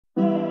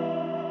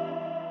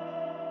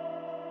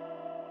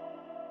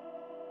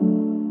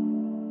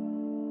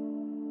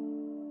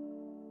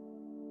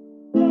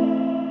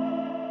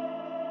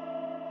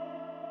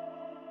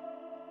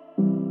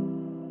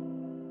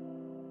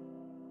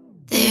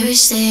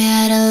wish they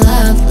had a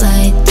love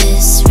like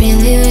this.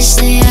 Really wish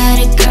they had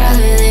a girl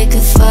who they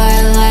could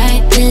fire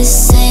like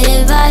this. Say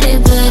about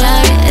it, but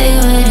I really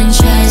wouldn't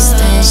trust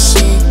that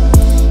shit.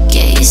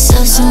 Get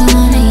yourself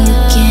someone and you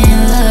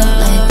can't love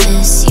like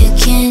this. You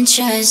can't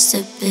trust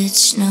a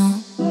bitch, no.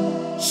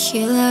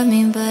 You love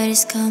me, but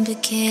it's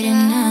complicated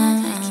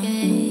now.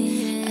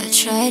 I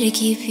try to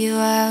keep you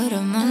out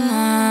of my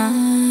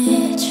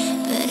mind,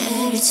 but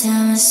every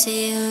time I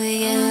see you, we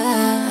get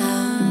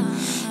loud.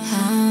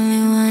 I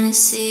only wanna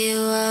see you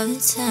all the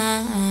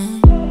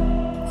time.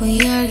 We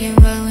argue,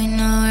 but we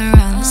know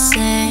we're on the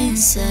same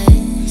side.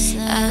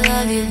 I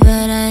love you,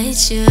 but I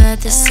hate you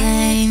at the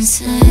same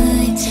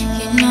time.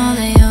 You know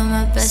that you're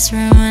my best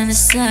friend when the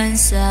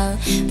sun's out,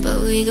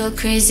 but we go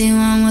crazy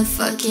when we're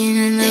fucking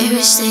in the They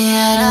wish they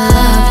had a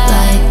love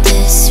like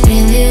this.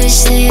 Really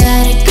wish they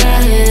had a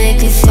girl who they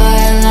could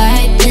fire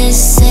like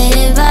this. Say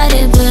about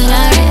it, but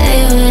I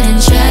really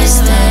wouldn't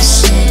trust that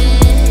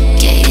shit.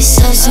 Get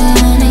yourself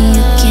someone and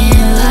you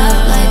can't love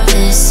like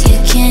this. You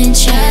can't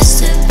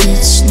trust a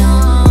bitch, no.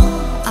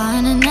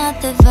 On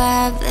another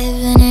vibe,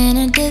 living in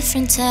a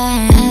different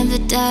time. Never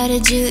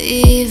doubted you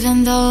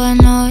even though I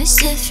know it's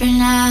different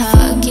now.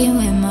 Fucking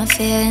with my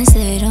feelings,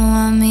 they don't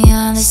want me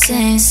on the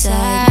same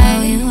side.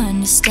 Know you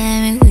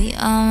understand me, we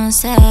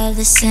almost have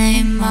the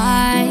same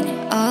mind.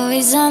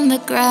 Always on the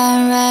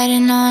grind,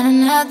 riding on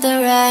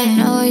another ride.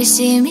 Know you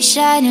see me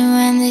shining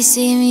when they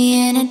see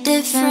me in a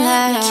different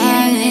light.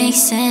 Can't make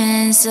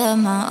sense of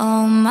my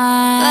own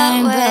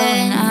mind, but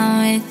when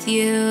I'm with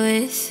you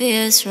it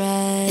feels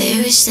right. They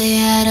wish they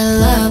had a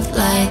love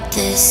like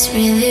this.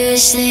 Really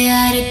wish they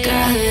had a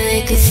girl who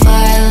they could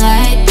fire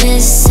like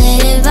this.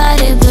 Say about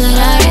it, but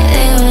I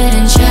really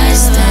wouldn't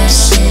trust that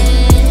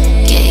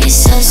shit. Get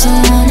yourself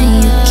someone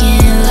and you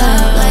can't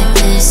love like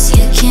this.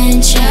 You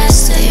can't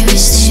trust her. They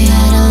wish they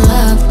had a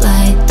love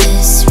like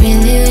this.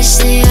 Really wish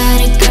they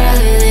had a girl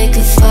who they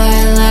could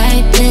fire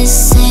like this.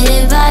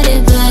 Say about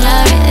it, but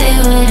I really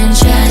wouldn't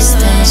trust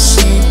that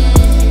shit.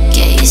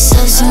 Get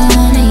yourself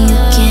someone and you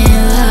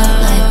can't love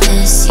like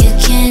this. You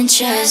can't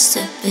trust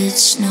a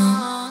bitch, no.